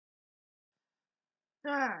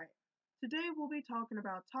Alright, today we'll be talking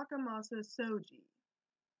about Takamasa Sogi.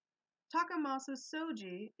 Takamasa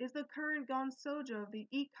Sogi is the current Gonsoja of the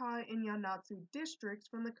Ikai and Yanatsu districts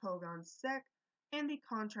from the Kogan sect and the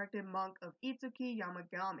contracted monk of Itsuki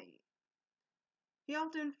Yamagami. He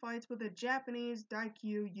often fights with a Japanese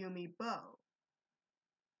Daikyu Yumi bow.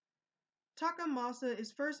 Takamasa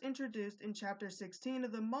is first introduced in chapter 16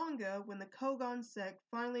 of the manga when the Kogan sect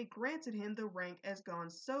finally granted him the rank as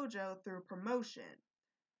Gonsojo through promotion,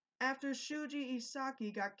 after Shuji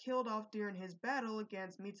Isaki got killed off during his battle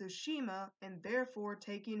against Mitsushima and therefore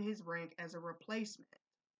taking his rank as a replacement.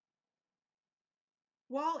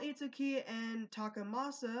 While Itsuki and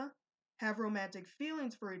Takamasa have romantic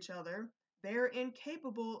feelings for each other, they are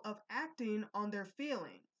incapable of acting on their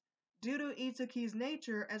feelings due to Itsuki's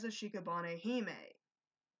nature as a Shikabane Hime.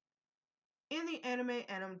 In the anime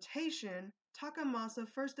adaptation, Takamasa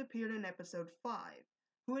first appeared in episode 5,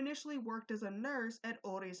 who initially worked as a nurse at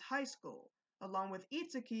Ori's high school, along with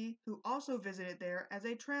Itsuki, who also visited there as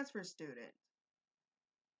a transfer student.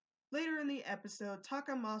 Later in the episode,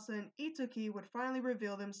 Takamasa and Itsuki would finally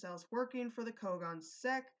reveal themselves working for the Kogan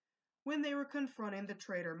sect when they were confronting the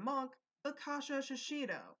traitor monk, Akasha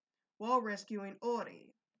Shishido, while rescuing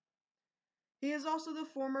Ori. He is also the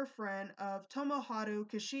former friend of Tomoharu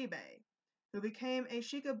Kishibe, who became a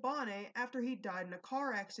Shikabane after he died in a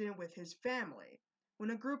car accident with his family,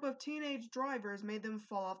 when a group of teenage drivers made them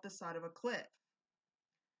fall off the side of a cliff.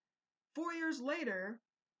 4 years later,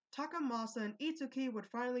 Takamasa and Itsuki would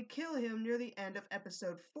finally kill him near the end of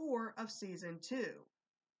episode 4 of season 2.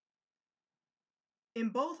 In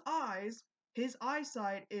both eyes, his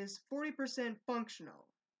eyesight is 40% functional.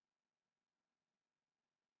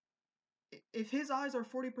 If his eyes are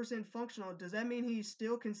 40% functional, does that mean he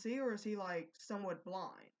still can see, or is he like somewhat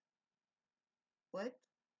blind? What?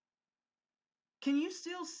 Can you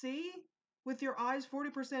still see with your eyes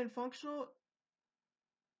 40% functional?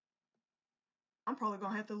 I'm probably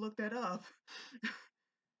gonna have to look that up.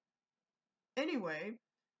 Anyway,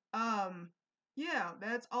 um, yeah,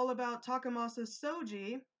 that's all about Takamasa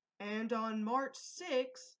Soji, and on March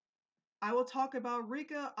 6th, I will talk about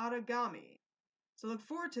Rika Aragami. So look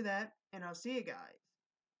forward to that, and I'll see you guys.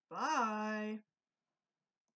 Bye!